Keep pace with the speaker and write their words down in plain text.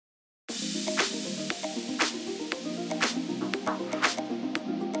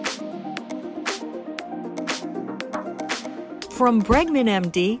From Bregman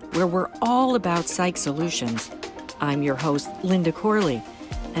MD, where we're all about psych solutions, I'm your host, Linda Corley,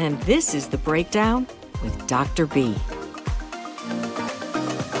 and this is The Breakdown with Dr. B.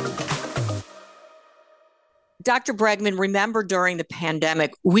 Dr. Bregman, remember during the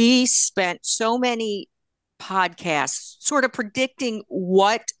pandemic, we spent so many podcasts sort of predicting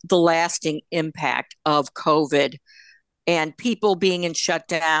what the lasting impact of COVID and people being in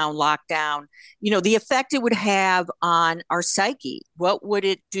shutdown, lockdown, the effect it would have on our psyche. What would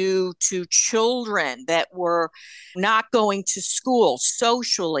it do to children that were not going to school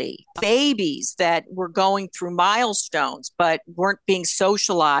socially, babies that were going through milestones but weren't being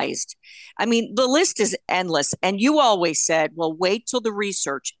socialized? I mean, the list is endless. And you always said, well, wait till the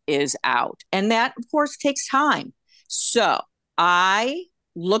research is out. And that, of course, takes time. So I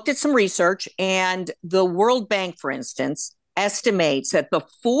looked at some research, and the World Bank, for instance, estimates that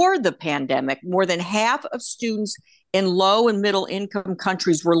before the pandemic, more than half of students in low and middle income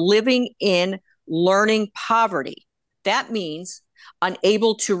countries were living in learning poverty. That means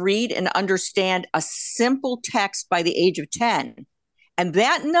unable to read and understand a simple text by the age of 10. And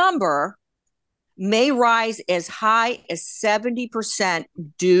that number may rise as high as 70%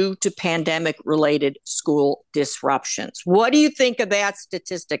 due to pandemic-related school disruptions. What do you think of that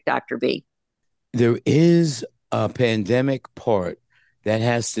statistic, Dr. B? There is a pandemic part that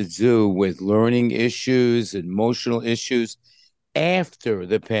has to do with learning issues, emotional issues after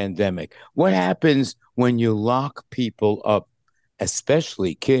the pandemic. What happens when you lock people up,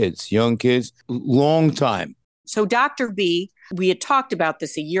 especially kids, young kids, long time? So, Dr. B, we had talked about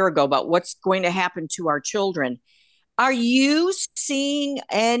this a year ago about what's going to happen to our children. Are you seeing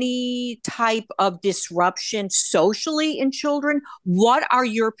any type of disruption socially in children? What are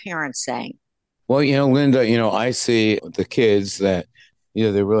your parents saying? Well, Linda, I see the kids that,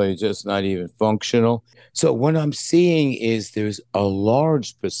 they're really just not even functional. So what I'm seeing is there's a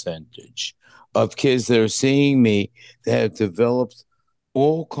large percentage of kids that are seeing me that have developed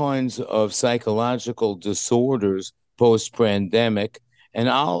all kinds of psychological disorders post-pandemic, and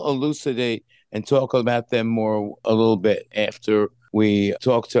I'll elucidate and talk about them more a little bit after we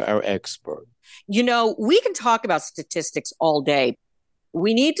talk to our expert. We can talk about statistics all day.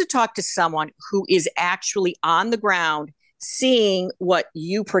 We need to talk to someone who is actually on the ground seeing what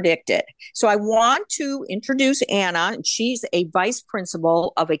you predicted. So I want to introduce Anna. She's a vice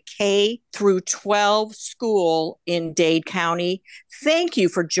principal of a K through 12 school in Dade County. Thank you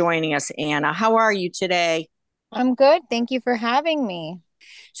for joining us, Anna. How are you today? I'm good. Thank you for having me.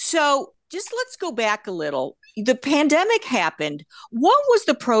 So just let's go back a little. The pandemic happened. What was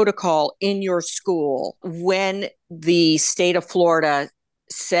the protocol in your school when the state of Florida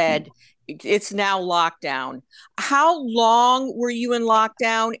said it's now lockdown? How long were you in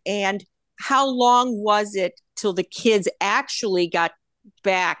lockdown, and how long was it till the kids actually got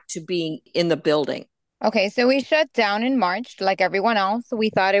back to being in the building? Okay, so we shut down in March like everyone else. We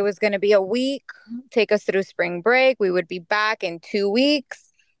thought it was going to be a week, take us through spring break. We would be back in 2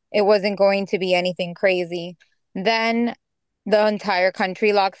 weeks. It wasn't going to be anything crazy. Then the entire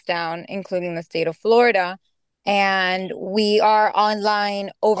country locks down, including the state of Florida, and we are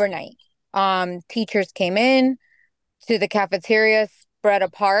online overnight. Teachers came in to the cafeteria, spread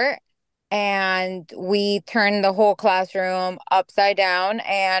apart, and we turned the whole classroom upside down,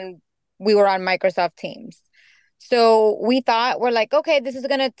 and we were on Microsoft Teams. So we thought, we're like, okay, this is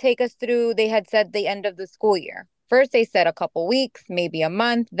going to take us through, they had said the end of the school year. First, they said a couple weeks, maybe a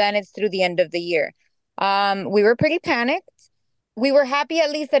month, then it's through the end of the year. We were pretty panicked. We were happy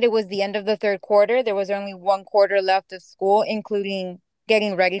at least that it was the end of the third quarter. There was only 1 quarter left of school, including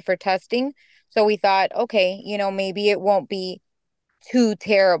getting ready for testing. So we thought, okay, maybe it won't be too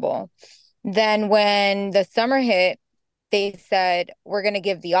terrible. Then when the summer hit, they said, we're going to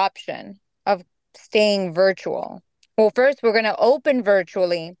give the option of staying virtual. Well, first, we're going to open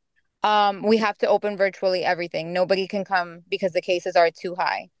virtually. We have to open virtually everything. Nobody can come because the cases are too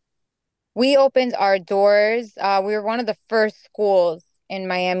high. We opened our doors. We were one of the first schools in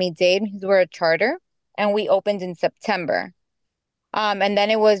Miami-Dade because we're a charter, and we opened in September. And then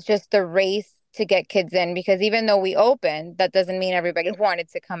it was just the race to get kids in, because even though we opened, that doesn't mean everybody wanted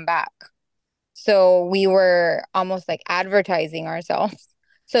to come back. So we were almost like advertising ourselves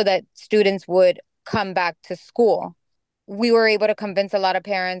so that students would come back to school. We were able to convince a lot of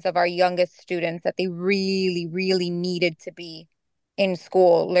parents of our youngest students that they really, really needed to be in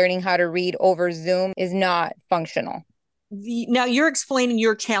school. Learning how to read over Zoom is not functional. Now you're explaining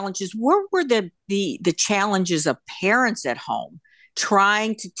your challenges. What were the challenges of parents at home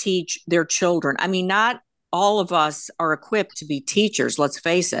trying to teach their children? I mean, not all of us are equipped to be teachers, let's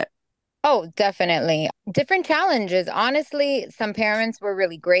face it. Oh, definitely. Different challenges. Honestly, some parents were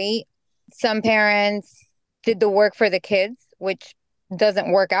really great. Some parents did the work for the kids, which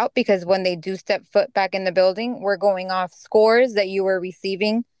doesn't work out because when they do step foot back in the building, we're going off scores that you were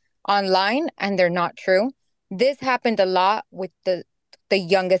receiving online and they're not true. This happened a lot with the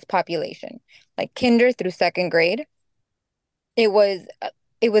youngest population, like kinder through second grade. It was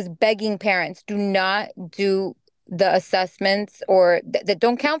it was begging parents, do not do the assessments or that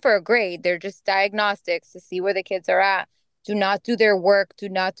don't count for a grade. They're just diagnostics to see where the kids are at. Do not do their work, do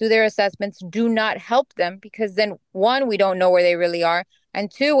not do their assessments, do not help them because then one, we don't know where they really are.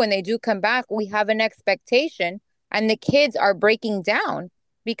 And two, when they do come back, we have an expectation and the kids are breaking down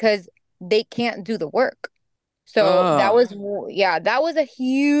because they can't do the work. So that Oh, was, yeah, that was a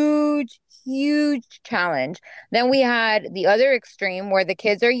huge, huge challenge. Then we had the other extreme where the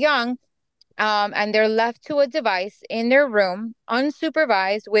kids are young, and they're left to a device in their room,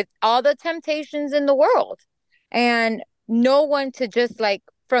 unsupervised, with all the temptations in the world, and no one to just like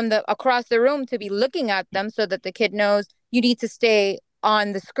from the across the room to be looking at them so that the kid knows you need to stay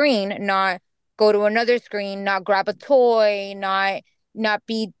on the screen, not go to another screen, not grab a toy, not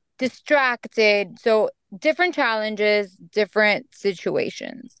be distracted. So different challenges, different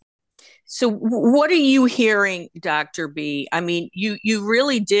situations. so what are you hearing, Dr. B? I mean, you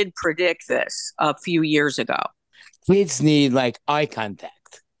really did predict this a few years ago. Kids need like eye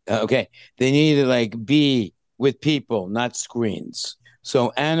contact. Okay. They need to like be with people, not screens.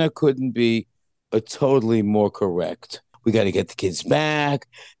 So Anna couldn't be a totally more correct. We got to get the kids back,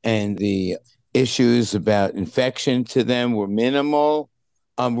 and the issues about infection to them were minimal.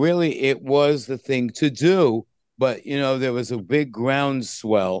 Really, it was the thing to do. But, there was a big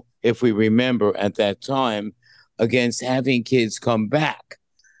groundswell, if we remember at that time, against having kids come back.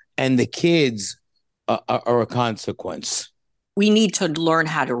 And the kids are a consequence. We need to learn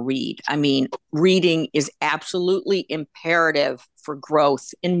how to read. I mean, reading is absolutely imperative for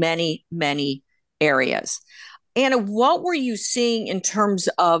growth in many, many areas. Anna, what were you seeing in terms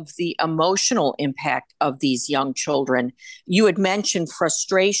of the emotional impact of these young children? You had mentioned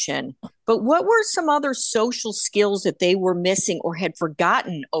frustration, but what were some other social skills that they were missing or had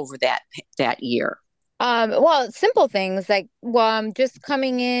forgotten over that year? Well, simple things like just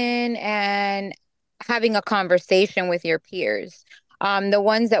coming in and having a conversation with your peers. The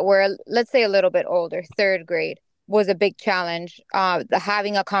ones that were, let's say, a little bit older, third grade was a big challenge.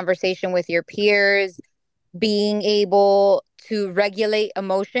 Having a conversation with your peers, being able to regulate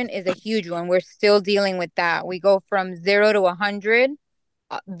emotion is a huge one. We're still dealing with that. We go from 0 to 100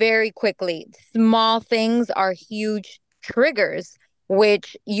 very quickly. Small things are huge triggers,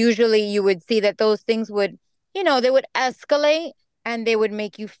 which usually you would see that those things would, they would escalate and they would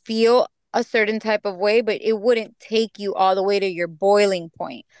make you feel a certain type of way, but it wouldn't take you all the way to your boiling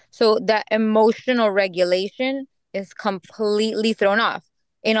point. So that emotional regulation is completely thrown off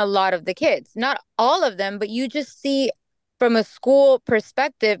in a lot of the kids. Not all of them, but you just see from a school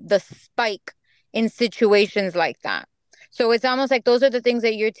perspective the spike in situations like that. So it's almost like those are the things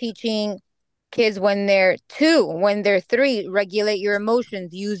that you're teaching kids when they're two, when they're three. Regulate your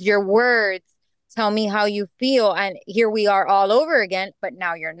emotions, use your words, tell me how you feel. And here we are all over again, but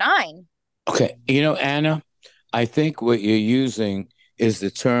now you're 9. Okay. Anna, I think what you're using is the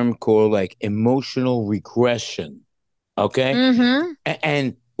term called like emotional regression. Okay. Mm-hmm.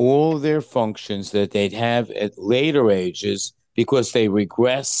 And all their functions that they'd have at later ages, because they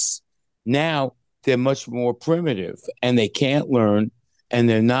regress now, they're much more primitive and they can't learn, and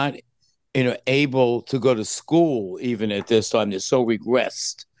they're not able to go to school even at this time. They're so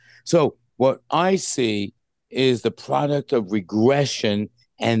regressed. So what I see is the product of regression,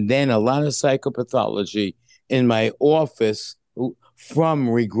 and then a lot of psychopathology in my office from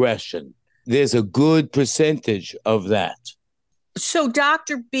regression. There's a good percentage of that. So,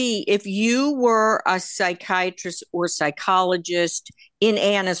 Dr. B, if you were a psychiatrist or psychologist in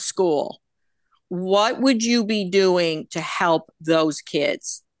Anna's school, what would you be doing to help those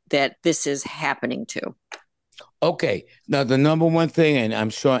kids that this is happening to? Okay. Now, the number one thing, and I'm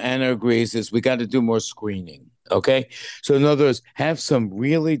sure Anna agrees, is we got to do more screening. Okay. So, in other words, have some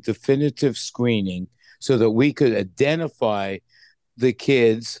really definitive screening so that we could identify the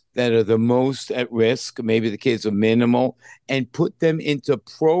kids that are the most at risk. Maybe the kids are minimal, and put them into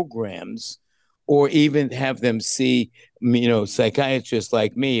programs, or even have them see, psychiatrists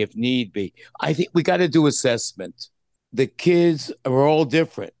like me if need be. I think we got to do assessment. The kids are all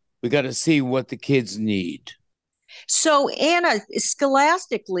different. We got to see what the kids need. So, Anna,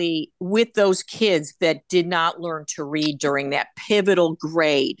 scholastically, with those kids that did not learn to read during that pivotal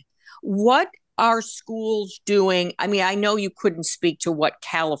grade, what are schools doing? I mean, I know you couldn't speak to what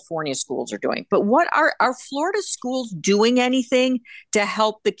California schools are doing, but what are Florida schools doing anything to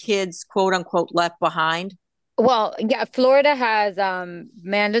help the kids, quote unquote, left behind? Well, yeah, Florida has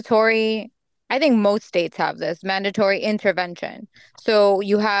mandatory, I think most states have this mandatory intervention. So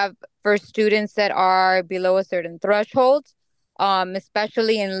you have for students that are below a certain threshold,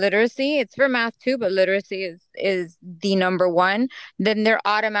 especially in literacy. It's for math too, but literacy is the number one. Then they're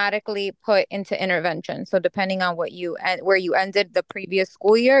automatically put into intervention. So depending on where you ended the previous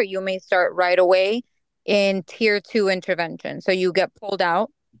school year, you may start right away in tier two intervention. So you get pulled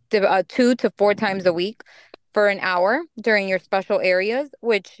out 2 to 4 times a week for an hour during your special areas,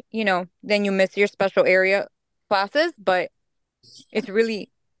 which, then you miss your special area classes, but it's really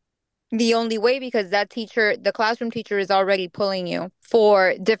the only way because the classroom teacher is already pulling you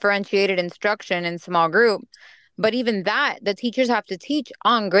for differentiated instruction in small group. But even that, the teachers have to teach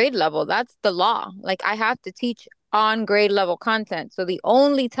on grade level. That's the law. Like I have to teach on grade level content. So the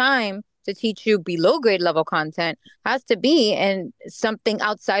only time to teach you below grade level content has to be in something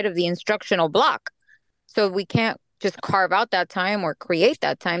outside of the instructional block. So we can't just carve out that time or create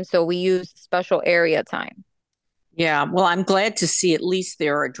that time. So we use special area time. Yeah, well, I'm glad to see at least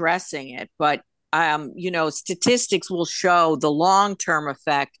they're addressing it, but statistics will show the long-term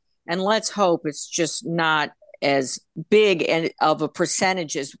effect, and let's hope it's just not as big and of a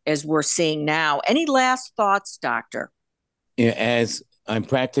percentage as we're seeing now. Any last thoughts, doctor? Yeah, as I'm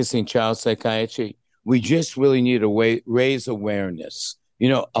practicing child psychiatry, we just really need to raise awareness.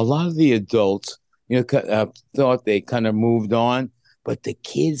 A lot of the adults, thought they kind of moved on, but the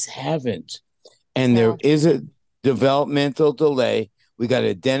kids haven't. And there is a developmental delay. We got to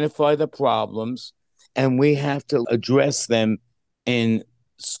identify the problems and we have to address them in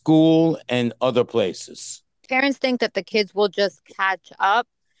school and other places. Parents think that the kids will just catch up,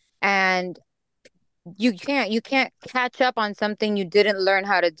 and you can't catch up on something you didn't learn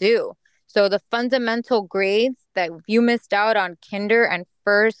how to do. So the fundamental grades that you missed out on kinder and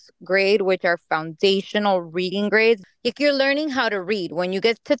first grade, which are foundational reading grades, like you're learning how to read. When you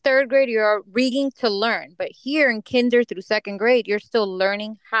get to third grade, you're reading to learn. But here in kinder through second grade, you're still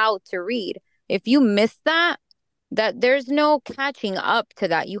learning how to read. If you miss that there's no catching up to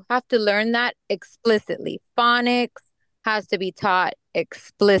that. You have to learn that explicitly. Phonics has to be taught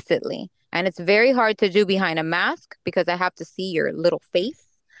explicitly. And it's very hard to do behind a mask because I have to see your little face.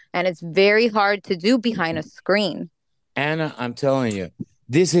 And it's very hard to do behind a screen. Anna, I'm telling you,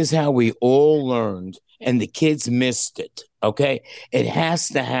 this is how we all learned, and the kids missed it, okay? It has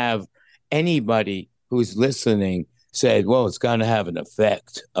to have anybody who's listening said, well, it's going to have an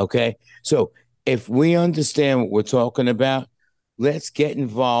effect, okay? So if we understand what we're talking about, let's get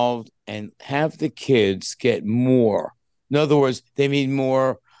involved and have the kids get more. In other words, they need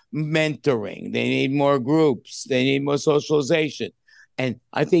more mentoring. They need more groups. They need more socialization. And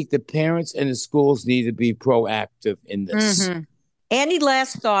I think the parents and the schools need to be proactive in this. Mm-hmm. Any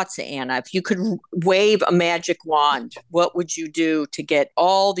last thoughts, Anna? If you could wave a magic wand, what would you do to get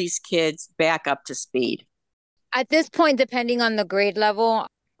all these kids back up to speed? At this point, depending on the grade level,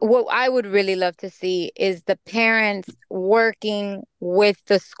 what I would really love to see is the parents working with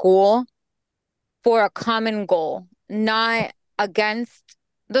the school for a common goal, not against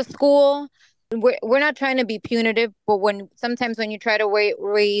the school. We're not trying to be punitive, but sometimes when you try to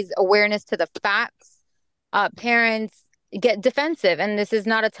raise awareness to the facts, parents get defensive, and this is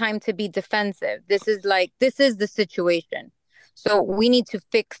not a time to be defensive. This is the situation. So we need to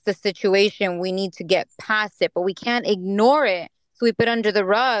fix the situation. We need to get past it, but we can't ignore it, sweep it under the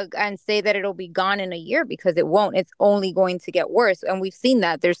rug and say that it'll be gone in a year, because it won't. It's only going to get worse. And we've seen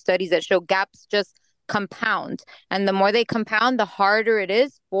that. There's studies that show gaps just compound. And the more they compound, the harder it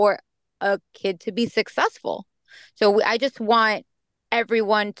is for a kid to be successful. So I just want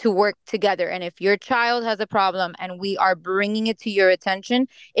everyone to work together. And if your child has a problem and we are bringing it to your attention,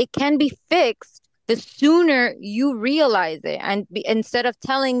 it can be fixed the sooner you realize it. And instead of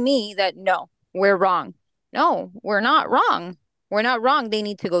telling me that, no, we're wrong. No, we're not wrong. We're not wrong. They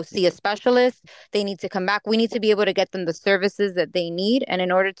need to go see a specialist. They need to come back. We need to be able to get them the services that they need. And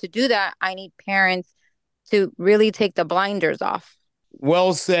in order to do that, I need parents to really take the blinders off.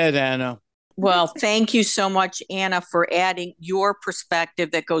 Well said, Anna. Well, thank you so much, Anna, for adding your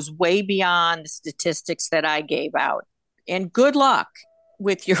perspective that goes way beyond the statistics that I gave out. And good luck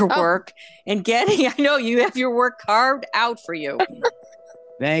with your work and I know you have your work carved out for you.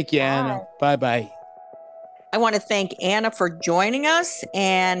 Thank you, Anna. Bye-bye. I want to thank Anna for joining us,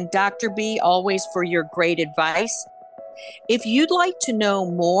 and Dr. B, always for your great advice. If you'd like to know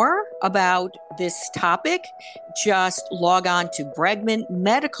more about this topic, just log on to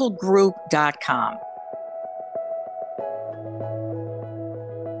bregmanmedicalgroup.com.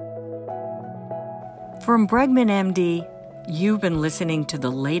 From Bregman MD, you've been listening to the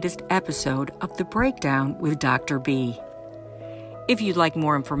latest episode of The Breakdown with Dr. B. If you'd like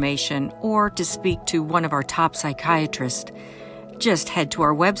more information or to speak to one of our top psychiatrists, just head to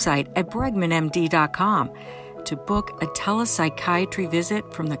our website at bregmanmd.com to book a telepsychiatry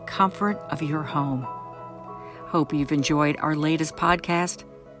visit from the comfort of your home. Hope you've enjoyed our latest podcast.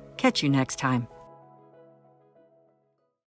 Catch you next time.